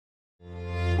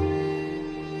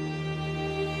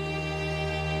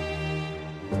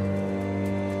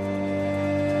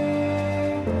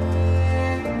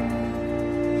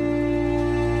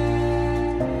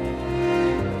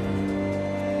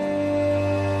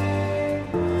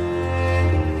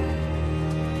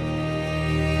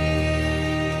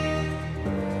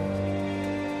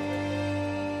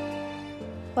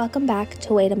Welcome back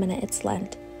to Wait a Minute, It's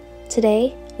Lent.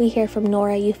 Today, we hear from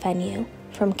Nora Yufenyuy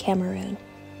from Cameroon.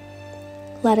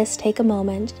 Let us take a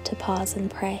moment to pause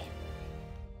and pray.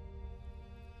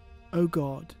 O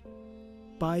God,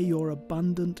 by your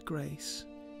abundant grace,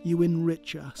 you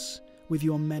enrich us with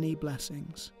your many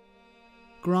blessings.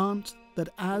 Grant that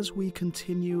as we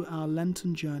continue our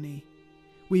Lenten journey,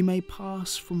 we may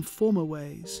pass from former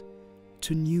ways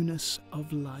to newness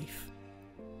of life.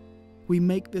 We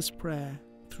make this prayer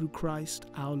through Christ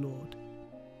our Lord.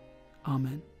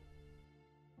 Amen.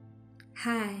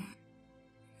 Hi.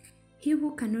 He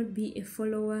who cannot be a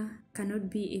follower cannot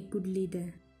be a good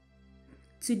leader.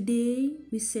 Today,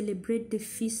 we celebrate the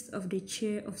feast of the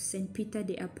chair of St. Peter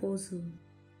the Apostle.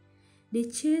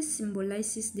 The chair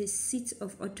symbolizes the seat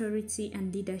of authority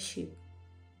and leadership.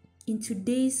 In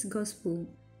today's gospel,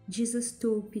 Jesus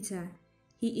told Peter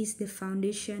he is the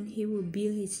foundation he will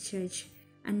build his church,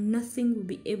 and nothing will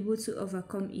be able to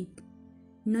overcome it,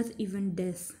 not even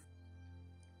death.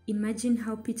 Imagine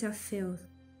how Peter felt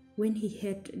when he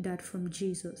heard that from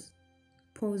Jesus.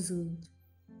 Puzzled,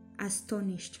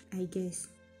 astonished, I guess.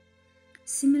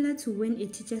 Similar to when a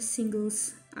teacher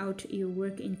singles out your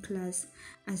work in class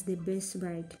as the best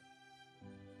right.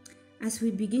 As we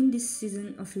begin this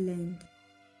season of Lent,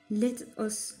 let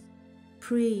us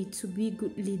pray to be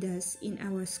good leaders in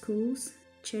our schools,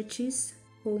 churches,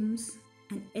 homes,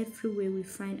 and everywhere we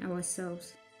find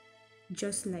ourselves,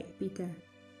 just like Peter.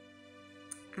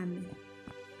 Amen.